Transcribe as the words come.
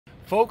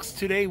Folks,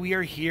 today we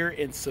are here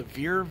in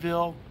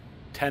Sevierville,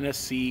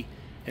 Tennessee,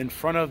 in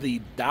front of the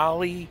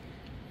Dolly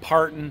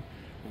Parton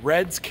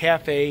Reds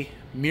Cafe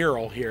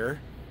mural here.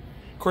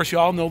 Of course, you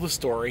all know the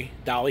story.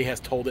 Dolly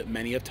has told it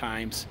many of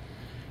times.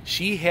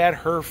 She had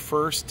her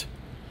first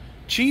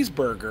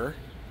cheeseburger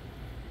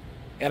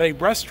at a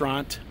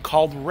restaurant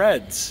called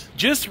Reds.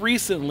 Just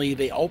recently,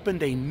 they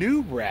opened a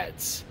new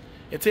Reds.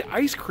 It's an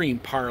ice cream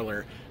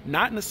parlor,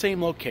 not in the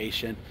same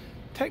location.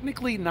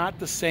 Technically not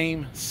the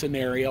same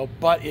scenario,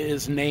 but it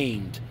is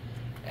named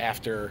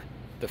after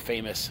the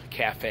famous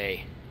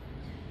cafe,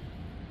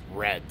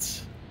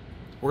 Reds.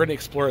 We're going to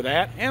explore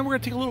that, and we're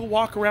going to take a little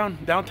walk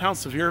around downtown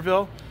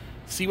Sevierville,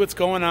 see what's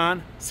going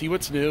on, see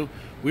what's new.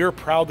 We are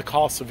proud to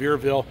call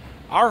Sevierville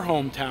our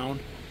hometown.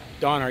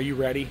 Dawn, are you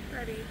ready?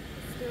 Ready.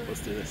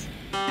 Let's do this.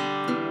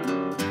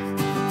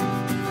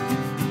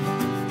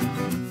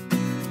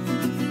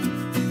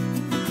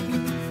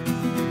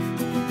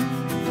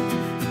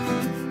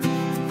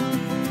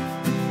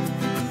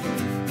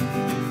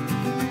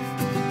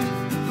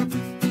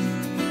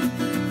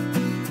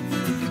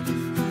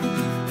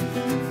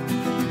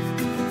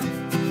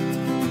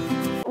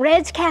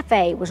 Red's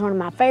Cafe was one of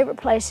my favorite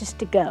places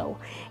to go.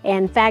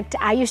 In fact,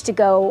 I used to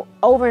go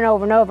over and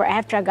over and over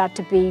after I got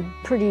to be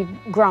pretty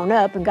grown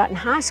up and got in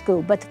high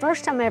school. But the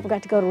first time I ever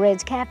got to go to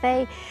Red's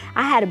Cafe,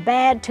 I had a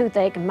bad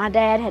toothache, and my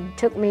dad had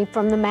took me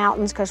from the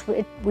mountains because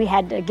we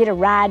had to get a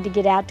ride to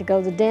get out to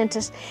go to the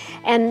dentist.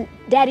 And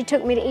Daddy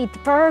took me to eat the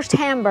first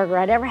hamburger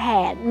I'd ever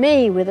had,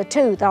 me with a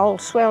tooth all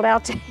swelled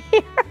out to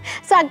here.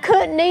 So I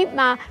couldn't eat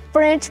my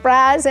French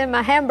fries and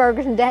my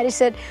hamburgers, and Daddy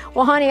said,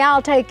 well, honey,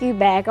 I'll take you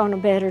back on a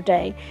better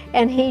day.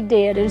 And he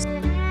did.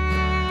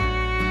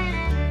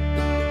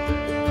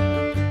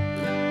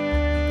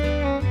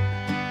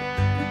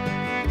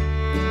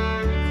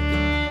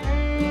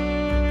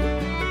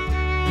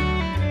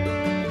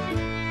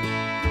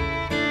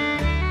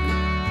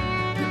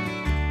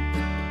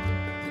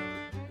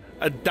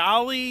 A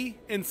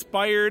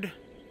Dolly-inspired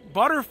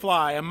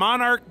butterfly, a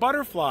monarch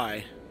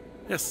butterfly.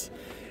 Yes,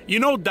 you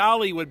know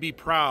Dolly would be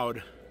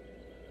proud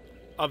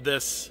of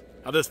this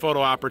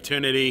photo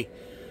opportunity,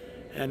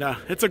 and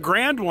it's a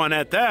grand one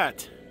at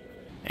that.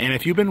 And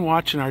if you've been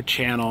watching our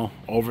channel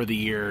over the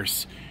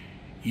years,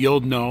 you'll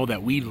know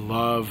that we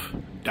love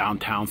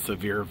downtown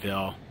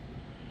Sevierville.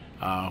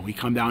 We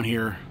come down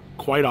here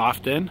quite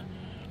often,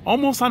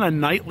 almost on a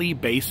nightly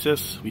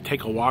basis. We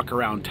take a walk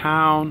around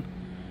town.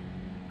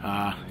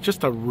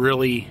 Just a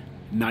really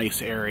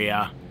nice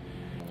area.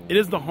 It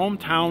is the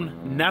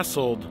hometown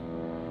nestled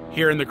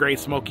here in the Great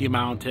Smoky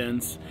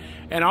Mountains.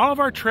 And all of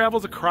our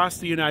travels across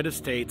the United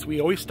States, we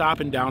always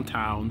stop in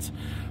downtowns.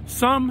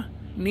 Some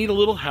need a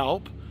little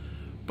help,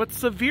 but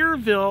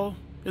Sevierville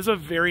is a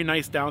very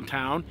nice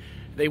downtown.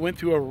 They went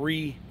through a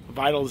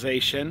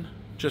revitalization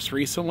just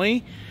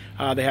recently.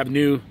 They have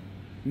new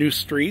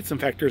streets. In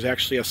fact, there's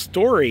actually a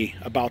story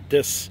about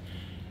this.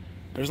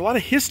 There's a lot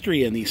of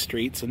history in these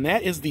streets, and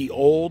that is the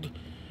old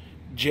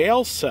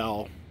jail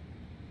cell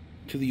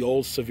to the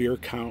old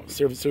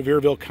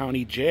Sevierville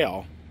County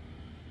Jail.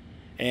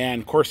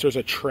 And of course, there's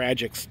a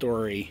tragic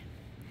story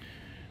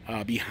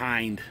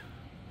behind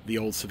the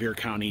old Sevierville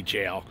County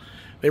Jail.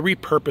 They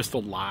repurposed a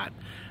lot.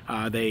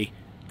 The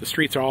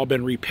streets have all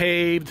been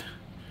repaved,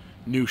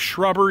 new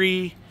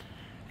shrubbery,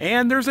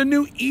 and there's a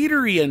new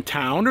eatery in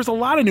town. There's a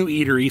lot of new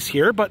eateries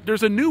here, but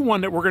there's a new one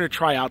that we're going to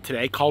try out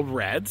today called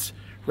Reds.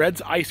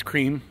 Red's Ice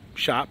Cream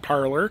Shop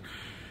Parlor.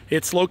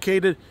 It's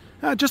located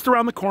just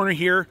around the corner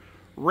here,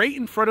 right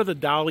in front of the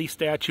Dolly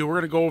statue. We're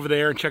going to go over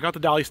there and check out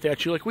the Dolly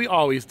statue like we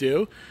always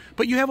do.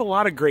 But you have a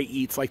lot of great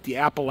eats like the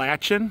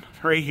Appalachian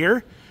right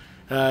here.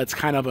 It's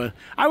kind of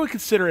I would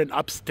consider an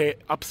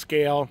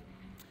upscale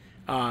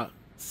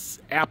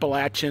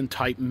Appalachian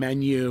type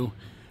menu.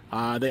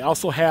 They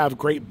also have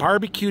great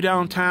barbecue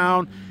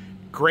downtown,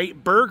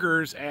 great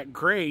burgers at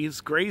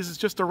Gray's. Gray's is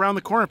just around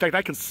the corner. In fact,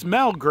 I can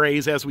smell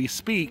Gray's as we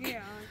speak.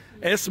 Yeah.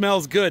 It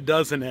smells good,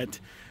 doesn't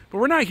it? But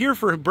we're not here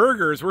for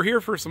burgers. We're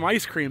here for some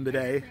ice cream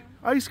today.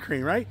 Ice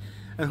cream, right?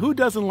 And who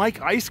doesn't like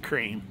ice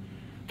cream?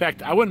 In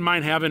fact, I wouldn't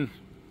mind having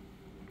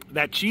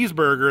that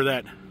cheeseburger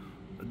that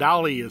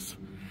Dolly is.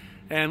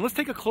 And let's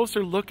take a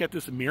closer look at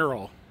this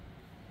mural.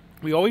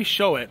 We always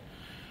show it,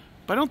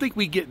 but I don't think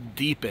we get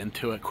deep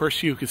into it. Of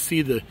course, you can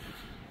see the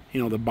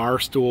bar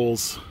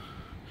stools,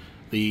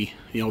 the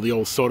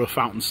old soda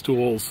fountain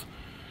stools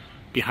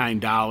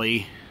behind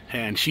Dolly,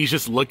 and she's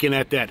just looking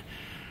at that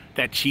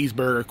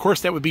cheeseburger. Of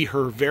course, that would be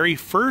her very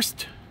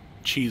first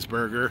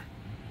cheeseburger.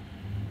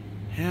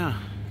 Yeah,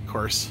 of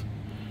course.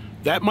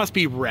 That must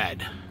be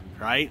red,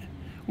 right?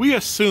 We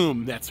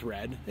assume that's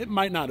red. It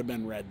might not have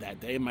been red that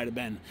day. It might have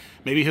been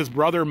maybe his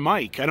brother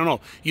Mike. I don't know.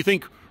 You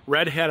think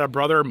Red had a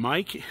brother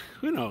Mike?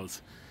 Who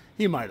knows?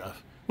 He might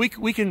have. We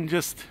can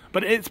just,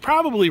 but it's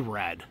probably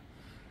red,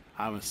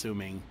 I'm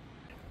assuming.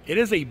 It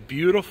is a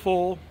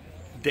beautiful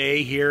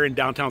day here in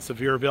downtown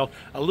Sevierville.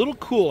 A little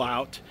cool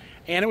out,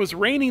 and it was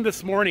raining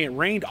this morning. It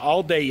rained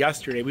all day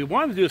yesterday. We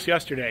wanted to do this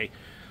yesterday,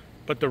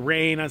 but the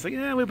rain, I was like,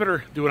 yeah, we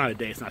better do it on a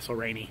day it's not so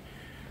rainy.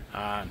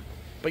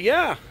 But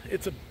yeah,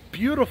 it's a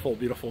beautiful,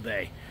 beautiful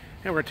day.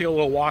 And we're gonna take a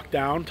little walk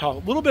down,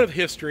 talk a little bit of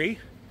history.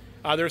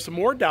 There's some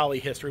more Dolly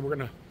history. We're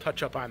gonna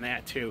touch up on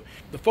that too.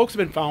 The folks have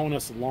been following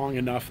us long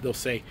enough, they'll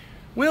say,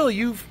 Will,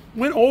 you've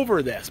went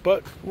over this,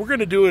 but we're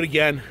gonna do it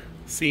again,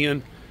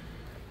 seeing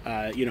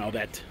you know,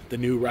 that the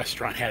new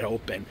restaurant had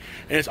opened.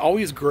 And it's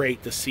always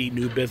great to see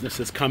new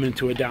businesses come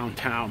into a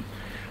downtown.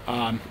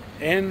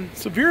 And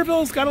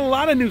Sevierville's got a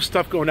lot of new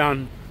stuff going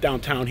on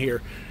downtown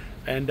here.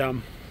 And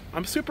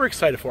I'm super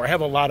excited for it. I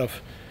have a lot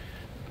of,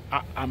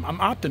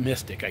 I'm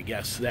optimistic, I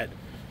guess, that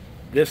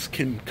this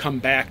can come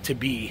back to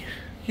be,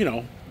 you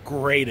know,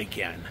 great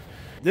again.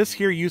 This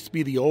here used to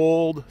be the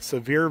old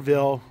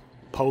Sevierville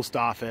post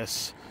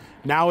office.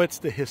 Now it's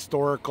the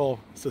Historical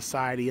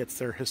Society. It's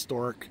their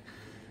historic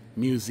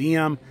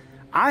museum.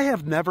 I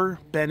have never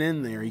been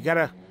in there. You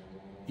gotta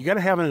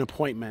have an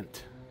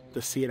appointment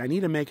to see it. I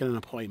need to make an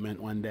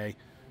appointment one day.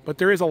 But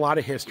there is a lot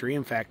of history.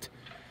 In fact,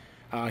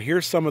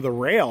 here's some of the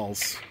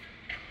rails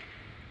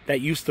that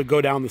used to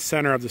go down the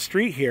center of the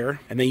street here,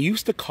 and they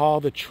used to call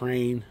the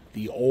train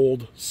the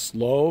old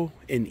slow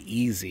and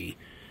easy.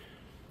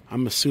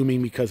 I'm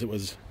assuming because it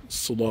was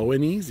slow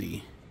and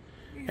easy.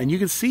 And you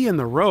can see in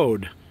the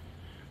road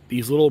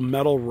these little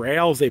metal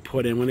rails they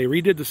put in. When they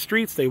redid the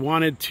streets, they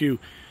wanted to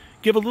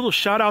give a little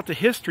shout out to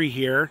history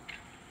here,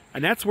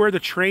 and that's where the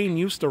train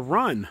used to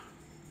run,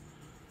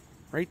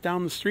 right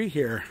down the street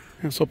here.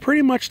 And so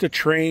pretty much the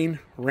train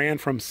ran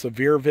from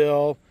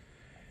Sevierville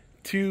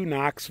to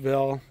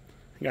Knoxville.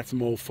 I got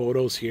some old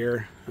photos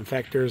here. In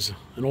fact, there's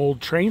an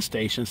old train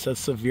station that says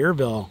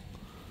Sevierville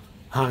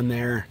on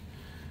there.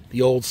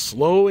 The old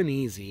slow and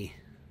easy.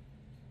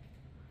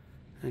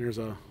 And there's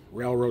a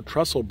railroad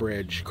trestle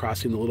bridge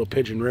crossing the Little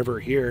Pigeon River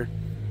here.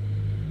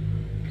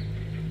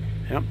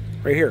 Yep,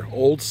 right here,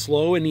 old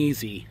slow and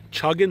easy,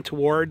 chugging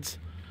towards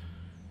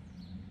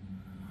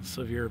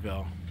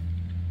Sevierville.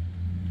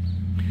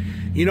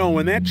 You know,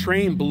 when that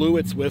train blew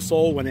its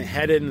whistle, when it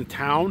headed into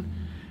town,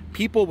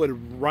 people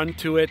would run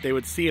to it. They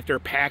would see if their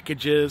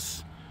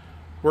packages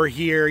were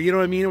here. You know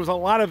what I mean? It was a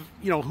lot of,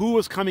 you know, who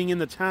was coming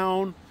into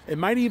town. It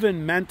might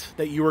even meant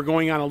that you were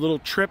going on a little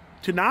trip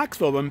to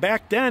Knoxville. And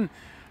back then,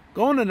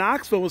 going to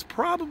Knoxville was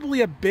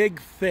probably a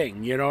big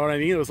thing. You know what I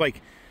mean? It was like,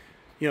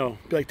 you know,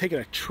 like taking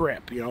a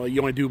trip. You know,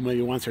 you only do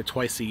maybe once or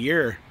twice a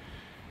year.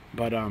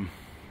 But,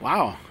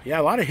 wow.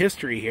 Yeah, a lot of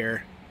history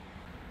here.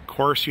 Of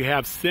course, you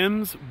have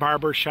Sim's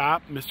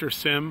Barbershop, Mr.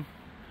 Sim.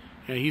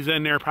 Yeah, he's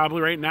in there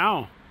probably right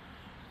now.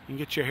 You can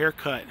get your hair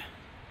cut.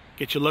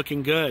 Get you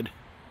looking good.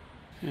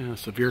 Yeah,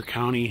 Sevier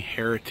County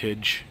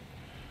Heritage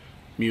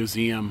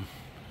Museum.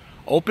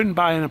 Opened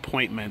by an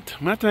appointment.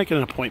 I'm going to have to make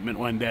an appointment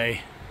one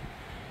day.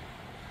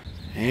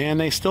 And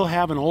they still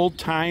have an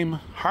old-time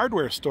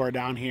hardware store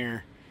down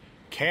here.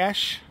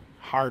 Cash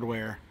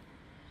Hardware.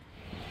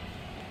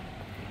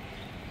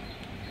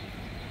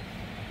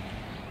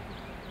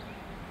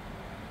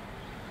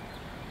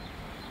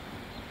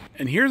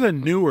 And here's a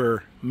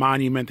newer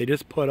monument they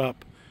just put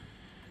up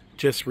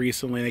just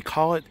recently. They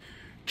call it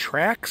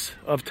Tracks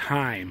of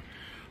Time.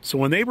 So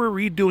when they were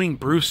redoing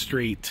Bruce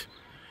Street,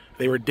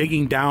 they were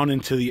digging down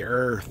into the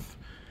earth,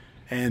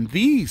 and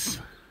these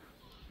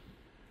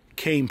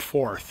came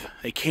forth.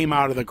 They came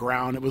out of the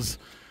ground. It was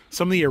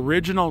some of the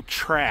original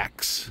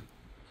tracks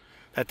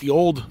that the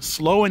old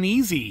Slow and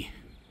Easy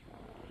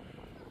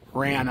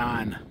ran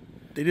on.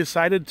 They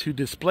decided to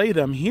display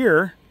them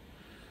here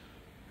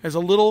as a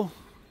little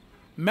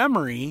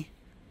memory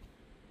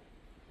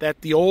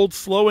that the old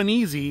Slow and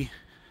Easy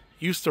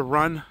used to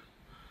run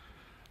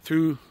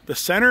through the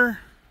center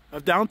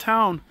of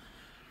downtown,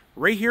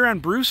 right here on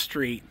Bruce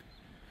Street.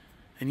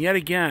 And yet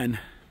again,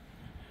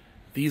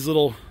 these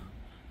little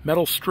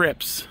metal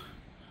strips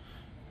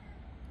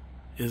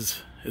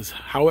is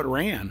how it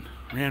ran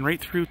right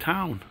through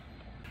town.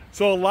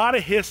 So a lot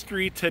of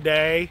history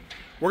today.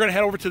 We're gonna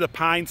head over to the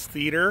Pines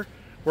Theater,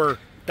 where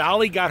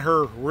Dolly got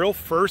her real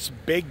first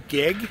big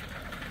gig.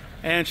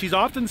 And she's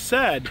often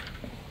said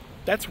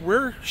that's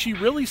where she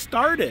really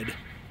started,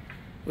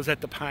 was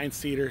at the Pines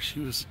Theater. She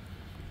was,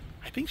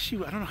 I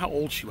don't know how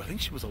old she was. I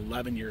think she was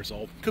 11 years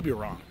old. Could be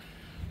wrong.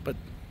 But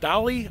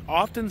Dolly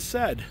often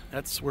said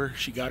that's where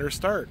she got her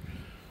start,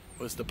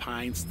 was the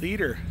Pines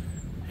Theater.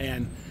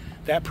 And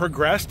that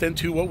progressed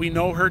into what we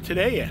know her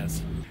today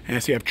as.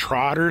 And so you have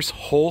Trotter's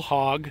Whole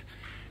Hog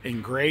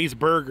and Gray's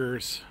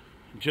Burgers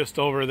just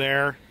over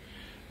there.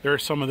 They're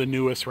some of the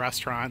newest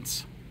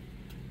restaurants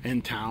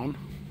in town.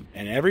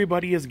 And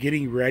everybody is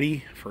getting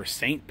ready for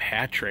St.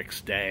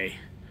 Patrick's Day.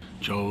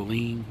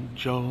 Jolene,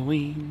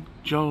 Jolene,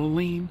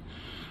 Jolene,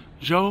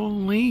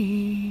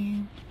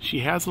 Jolene. She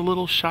has a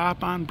little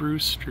shop on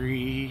Bruce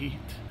Street.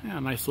 Yeah,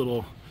 a nice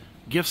little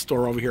gift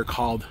store over here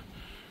called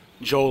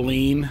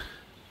Jolene.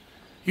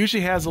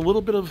 Usually has a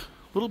little bit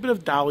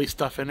of Dolly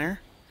stuff in there.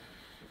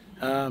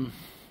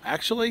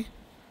 Actually.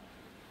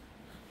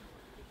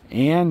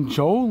 And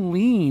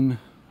Jolene,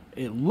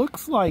 it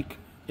looks like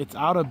it's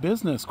out of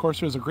business. Of course,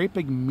 there's a great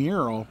big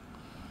mural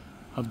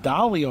of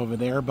Dolly over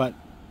there, but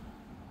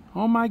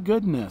oh my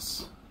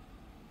goodness.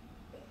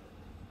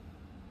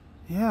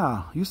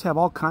 Yeah, used to have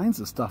all kinds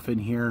of stuff in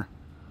here.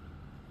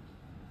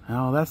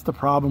 Now that's the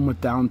problem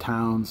with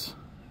downtowns.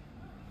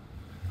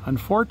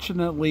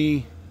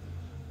 Unfortunately,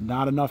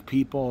 not enough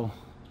people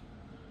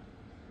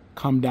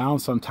come down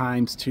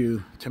sometimes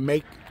to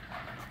make.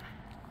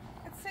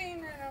 It's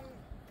saying that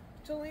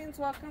Jolene's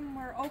welcome,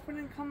 we're open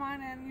and come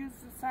on and use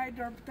the side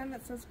door, but then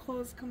it says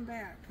close, come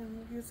back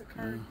and use a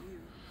card to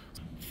use.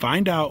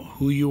 Find out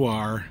who you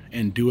are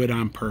and do it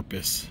on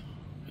purpose,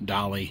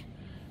 Dolly.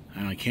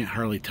 And I can't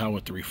hardly tell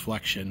with the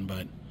reflection,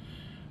 but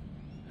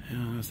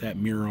there's that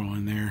mural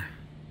in there.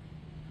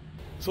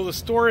 So the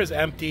store is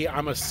empty.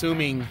 I'm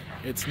assuming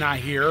it's not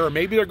here, or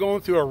maybe they're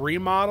going through a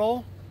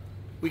remodel.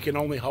 We can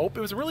only hope.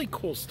 It was a really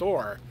cool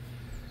store,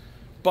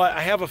 but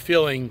I have a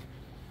feeling,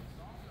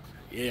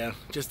 yeah,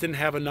 just didn't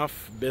have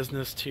enough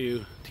business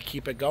to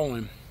keep it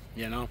going,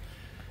 you know.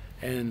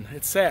 And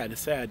it's sad.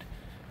 It's sad.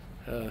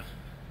 You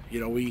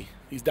know,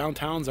 these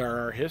downtowns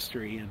are our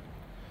history. And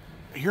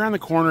here on the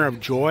corner of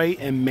Joy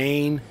and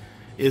Main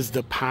is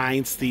the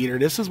Pines Theater.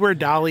 This is where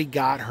Dolly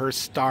got her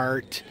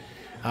start.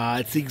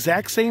 It's the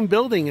exact same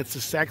building. It's the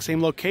exact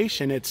same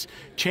location. It's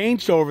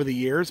changed over the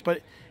years,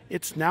 but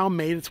it's now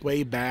made its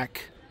way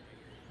back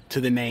to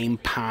the name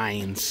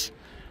Pines.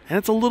 And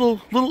it's a little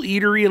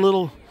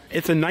eatery,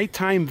 it's a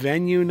nighttime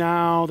venue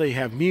now. They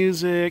have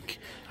music,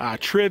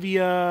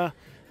 trivia,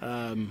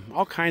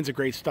 all kinds of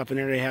great stuff in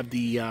there. They have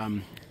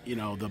the, you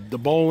know, the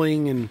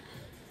bowling.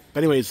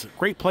 But anyways,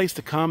 great place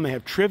to come. They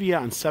have trivia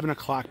on 7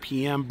 o'clock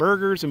p.m.,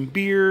 burgers and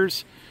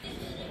beers.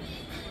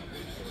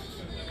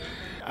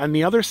 On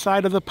the other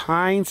side of the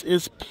Pines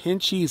is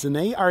Pinchies, and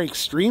they are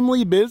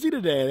extremely busy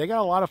today. They got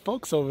a lot of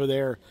folks over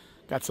there.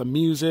 Got some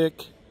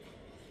music.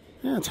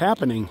 Yeah, it's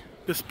happening.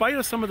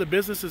 Despite some of the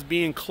businesses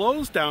being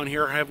closed down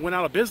here, have went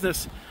out of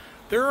business,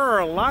 there are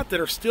a lot that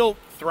are still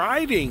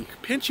thriving.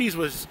 Pinchies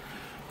was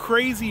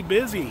crazy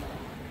busy.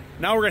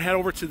 Now we're gonna head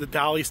over to the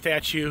Dolly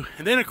statue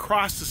and then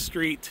across the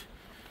street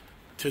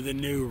to the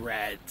new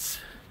Reds.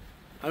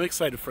 I'm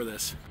excited for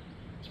this.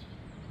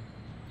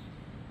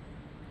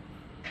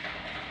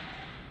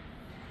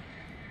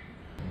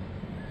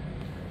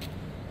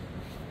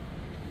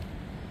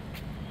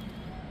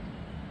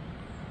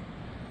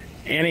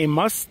 And a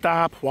must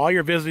stop while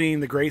you're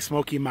visiting the Great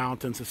Smoky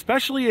Mountains,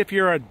 especially if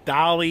you're a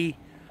Dolly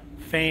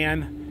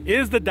fan,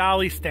 is the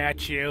Dolly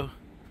statue.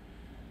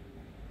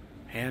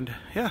 And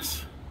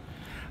yes,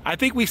 I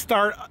think we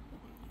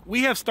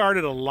have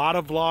started a lot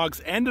of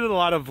vlogs, ended a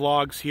lot of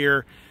vlogs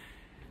here,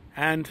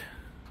 and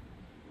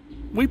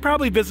we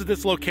probably visit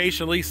this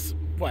location at least,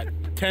 what,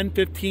 10,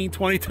 15,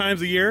 20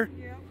 times a year?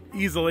 Yeah.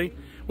 Easily.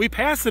 We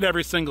pass it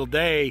every single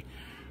day.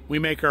 We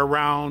make our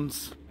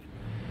rounds.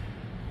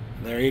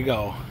 There you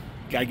go.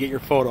 Gotta get your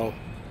photo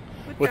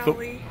with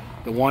Dolly.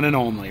 The one and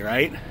only,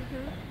 right?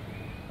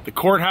 The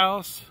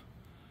courthouse,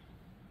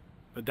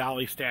 the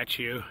Dolly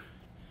statue,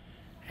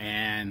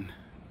 and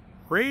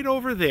right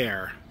over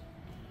there,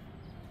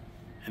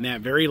 and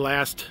that very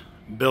last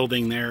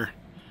building there,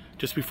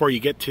 just before you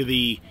get to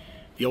the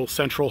old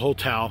Central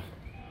Hotel,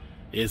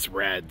 is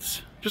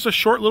Reds. Just a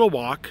short little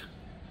walk.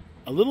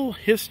 A little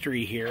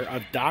history here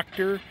of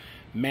Dr.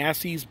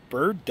 Massey's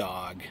bird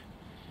dog.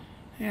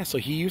 Yeah, so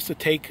he used to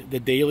take the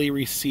daily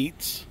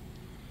receipts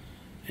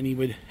and he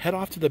would head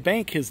off to the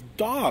bank. His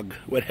dog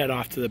would head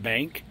off to the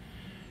bank,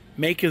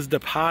 make his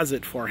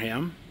deposit for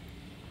him,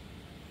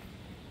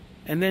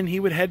 and then he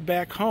would head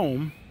back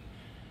home.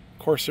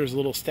 Of course, there's a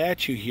little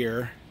statue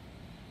here,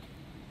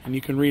 and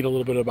you can read a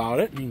little bit about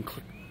it. You can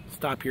click,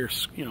 stop your,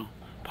 you know,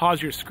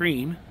 pause your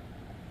screen.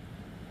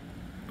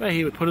 But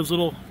he would put his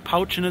little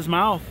pouch in his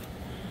mouth,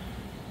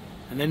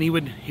 and then he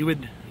would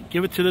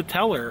give it to the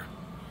teller.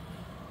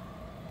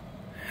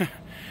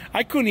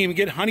 I couldn't even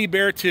get Honey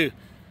Bear to,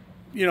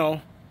 you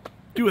know,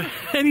 do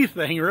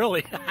anything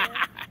really.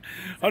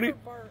 Honey,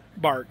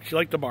 bark. She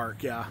liked to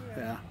bark. Yeah.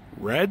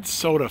 Red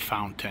soda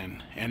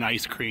fountain and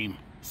ice cream,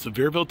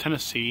 Sevierville,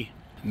 Tennessee,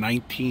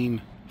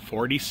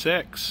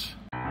 1946.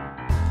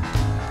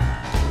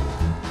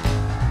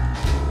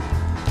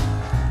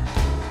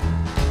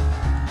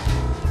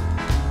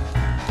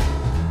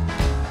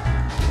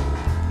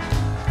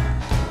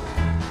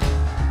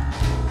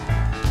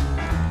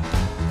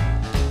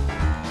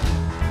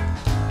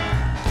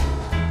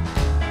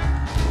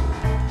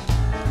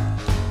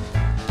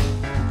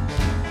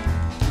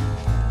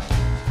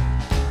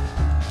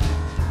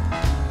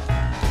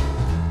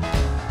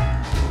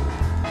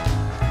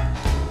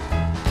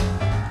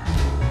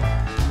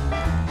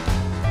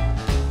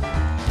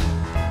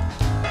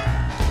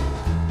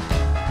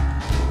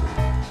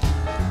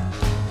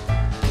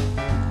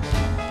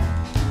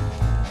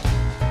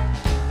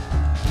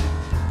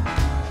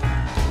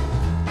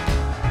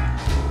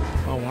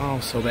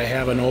 So they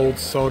have an old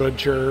soda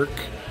jerk,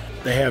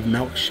 they have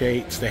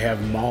milkshakes, they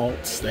have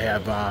malts, they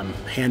have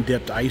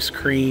hand-dipped ice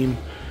cream,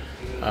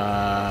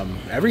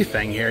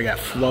 everything here. You got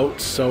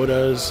floats,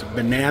 sodas,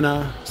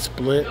 banana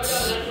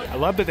splits. I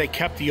love that they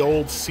kept the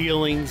old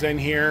ceilings in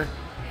here.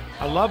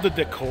 I love the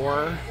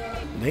decor.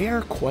 They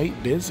are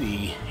quite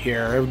busy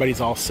here.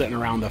 Everybody's all sitting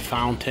around the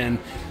fountain,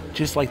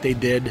 just like they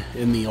did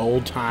in the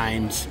old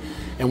times.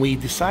 and we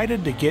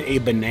decided to get a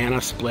banana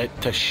split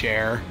to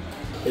share.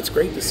 It's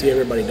great to see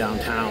everybody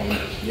downtown,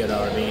 you know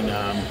what I mean,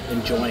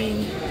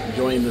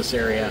 enjoying this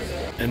area.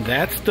 And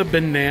that's the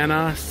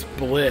banana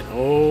split.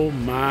 Oh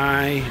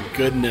my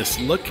goodness,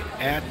 look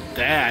at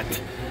that.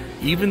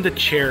 Even the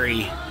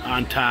cherry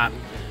on top,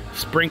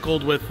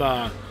 sprinkled with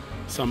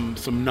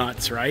some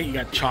nuts, right? You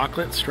got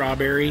chocolate,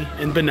 strawberry,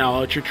 and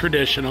vanilla. It's your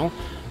traditional.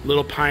 A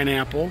little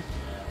pineapple,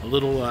 a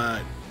little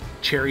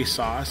cherry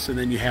sauce, and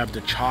then you have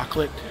the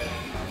chocolate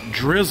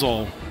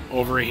drizzle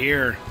over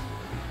here.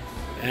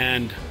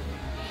 And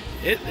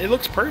it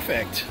looks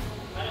perfect.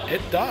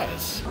 It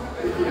does.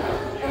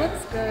 It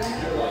looks good.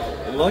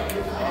 Look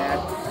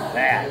at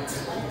that.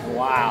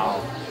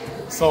 Wow.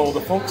 So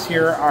the folks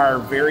here are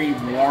very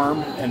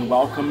warm and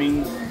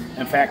welcoming.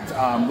 In fact,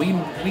 we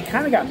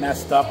kind of got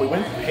messed up. We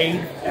went and paid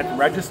at the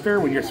register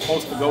when you're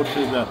supposed to go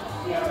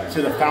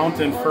to the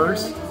fountain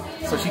first.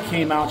 So she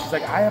came out. She's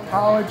like, "I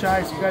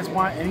apologize. You guys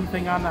want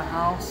anything on the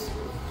house?"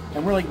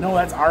 And we're like, "No,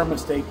 that's our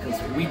mistake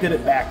because we did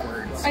it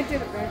backwards." I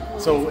did it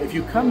backwards. So if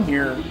you come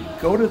here,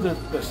 go to the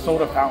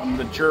soda fountain,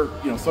 the jerk,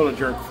 soda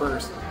jerk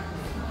first.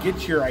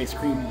 Get your ice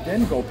cream,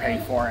 then go pay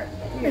for it.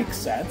 It makes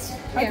sense.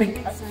 Yeah,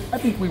 I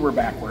think we were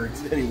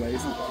backwards,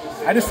 anyways.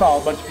 I just saw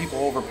a bunch of people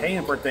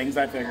overpaying for things.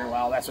 I figured,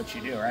 well, that's what you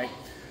do, right?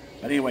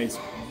 But anyways,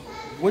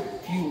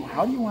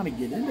 how do you want to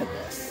get into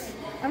this?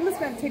 I'm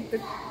just gonna take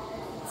the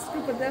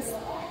scoop of this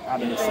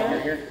Out of the center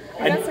here.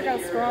 I guess I got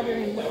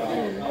strawberry and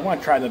cream. I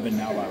want to try the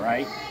vanilla,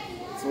 right?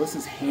 So this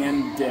is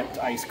hand dipped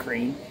ice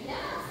cream.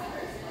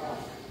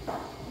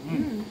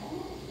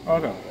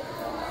 Okay.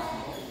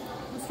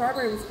 The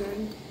strawberry was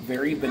good.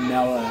 Very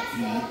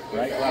vanilla-y,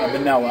 right? A lot of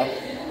vanilla.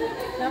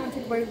 Now I'm gonna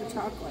take a bite of the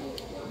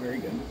chocolate. Very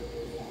good.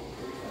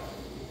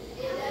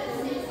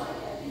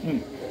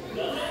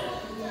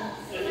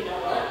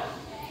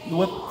 The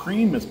whipped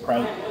cream is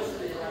present.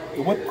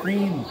 The whipped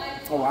cream,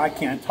 oh, I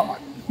can't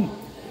talk.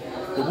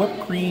 The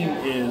whipped cream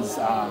is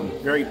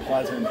very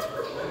pleasant.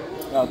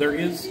 There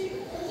is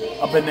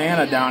a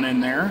banana down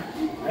in there.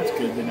 That's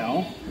good to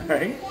know,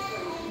 right?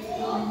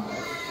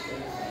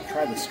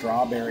 Try the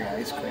strawberry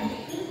ice cream.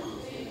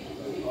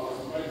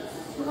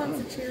 Who wants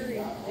a cherry?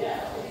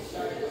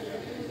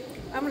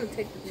 I'm gonna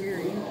take the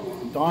cherry.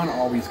 Dawn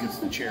always gets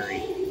the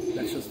cherry.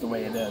 That's just the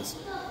way it is.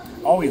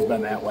 Always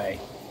been that way.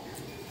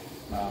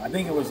 I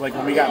think it was like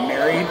when we got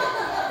married,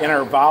 in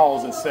our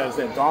vows it says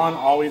that Dawn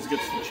always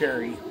gets the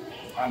cherry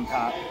on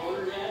top.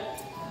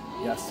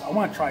 Yes, I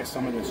want to try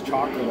some of this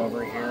chocolate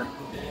over here.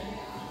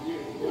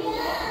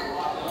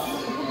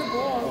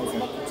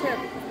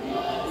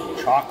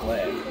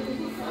 Chocolate.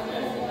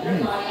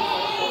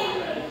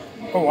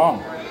 Oh wow.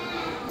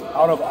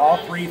 Out of all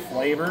three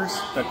flavors,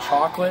 the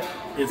chocolate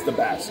is the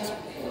best.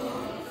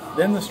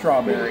 Then the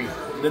strawberry,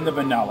 then the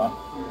vanilla.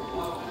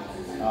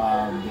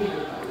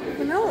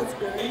 Vanilla's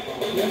good.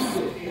 Yes.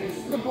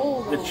 The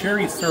bowl. The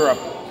cherry syrup,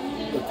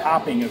 the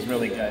topping is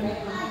really good.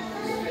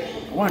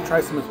 I want to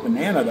try some of this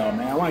banana though,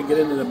 man. I want to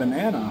get into the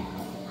banana.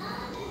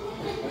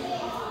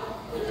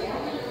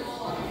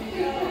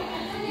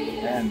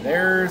 And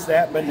there's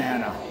that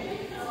banana.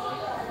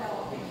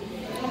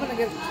 I'm gonna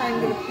try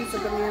and get a piece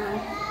of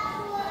banana.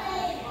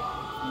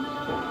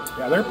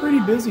 Yeah, they're pretty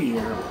busy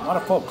here. A lot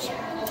of folks.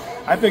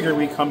 I figured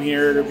we'd come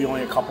here, there'd be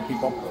only a couple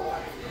people.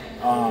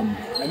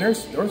 And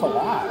there's a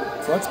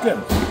lot, so that's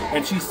good.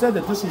 And she said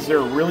that this is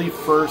their really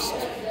first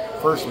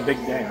big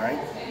day, right?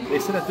 They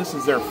said that this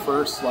is their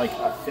first like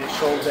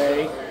official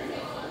day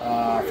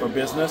for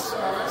business.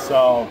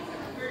 So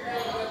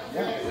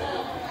yeah.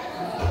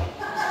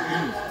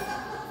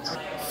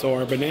 So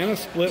our banana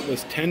split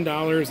was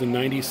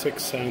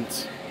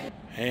 $10.96,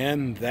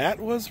 and that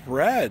was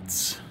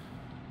Red's.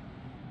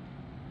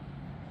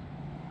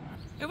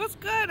 It was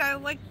good. I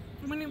liked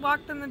when you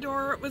walked in the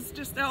door. It was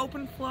just an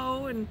open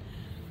flow and.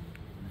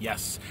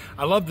 Yes,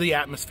 I love the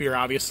atmosphere,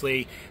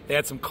 obviously. They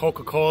had some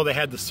Coca-Cola, they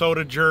had the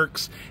soda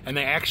jerks, and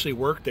they actually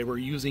worked. They were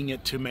using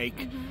it to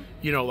make,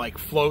 like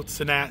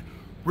floats and that.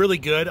 Really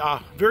good.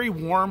 Very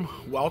warm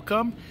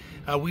welcome.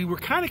 We were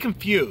kind of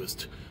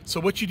confused. So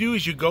what you do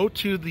is you go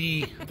to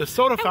the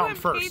soda fountain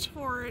first. Paid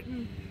for it.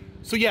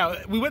 So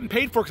yeah, we went and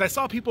paid for it because I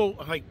saw people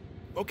like,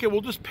 okay,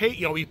 we'll just pay,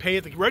 we pay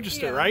at the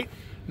register, right?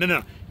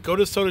 No. Go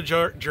to the soda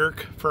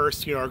jerk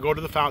first, or go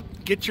to the fountain,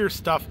 get your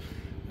stuff,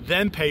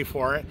 then pay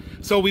for it.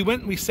 So we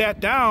went and we sat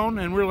down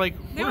and we're like,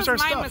 where's our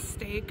stuff? It was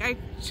my mistake. I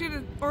should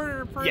have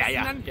ordered first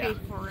and then paid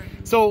for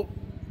it. So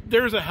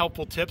there's a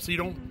helpful tip so you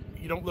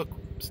don't look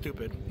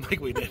stupid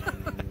like we did.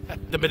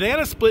 The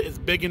banana split is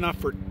big enough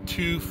for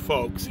two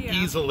folks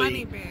easily.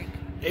 Plenty big.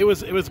 It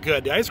was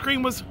good. The ice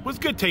cream was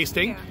good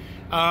tasting.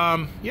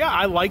 Yeah,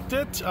 I liked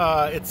it.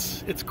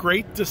 It's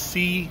great to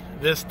see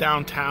this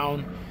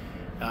downtown.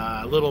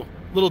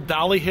 Little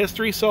Dolly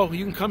history. So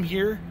you can come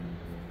here,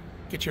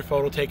 get your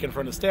photo taken in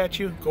front of the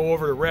statue, go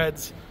over to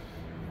Red's,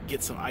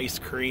 get some ice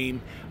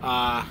cream.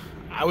 I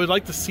would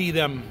like to see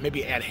them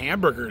maybe add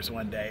hamburgers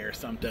one day or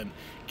something.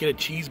 Get a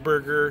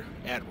cheeseburger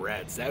at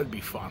Red's. That would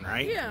be fun,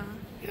 right? Yeah.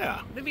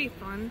 Yeah. It'd be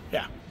fun.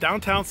 Yeah.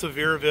 Downtown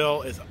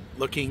Sevierville is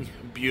looking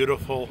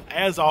beautiful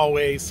as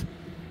always.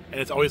 and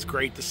it's always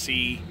great to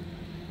see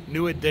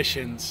new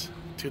additions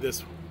to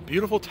this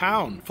beautiful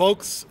town.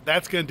 Folks,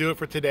 that's going to do it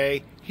for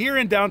today here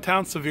in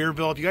downtown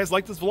Sevierville. If you guys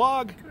like this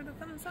vlog, Give it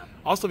a thumbs up.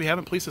 also if you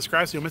haven't, please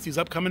subscribe so you'll miss these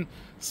upcoming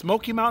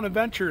Smoky Mountain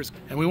adventures.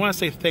 And we want to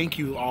say thank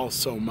you all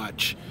so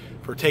much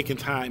for taking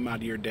time out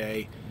of your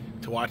day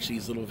to watch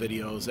these little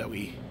videos that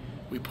we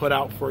put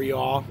out for you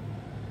all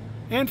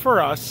and for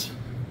us.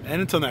 And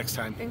until next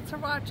time. Thanks for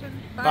watching.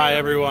 Bye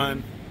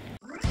everyone.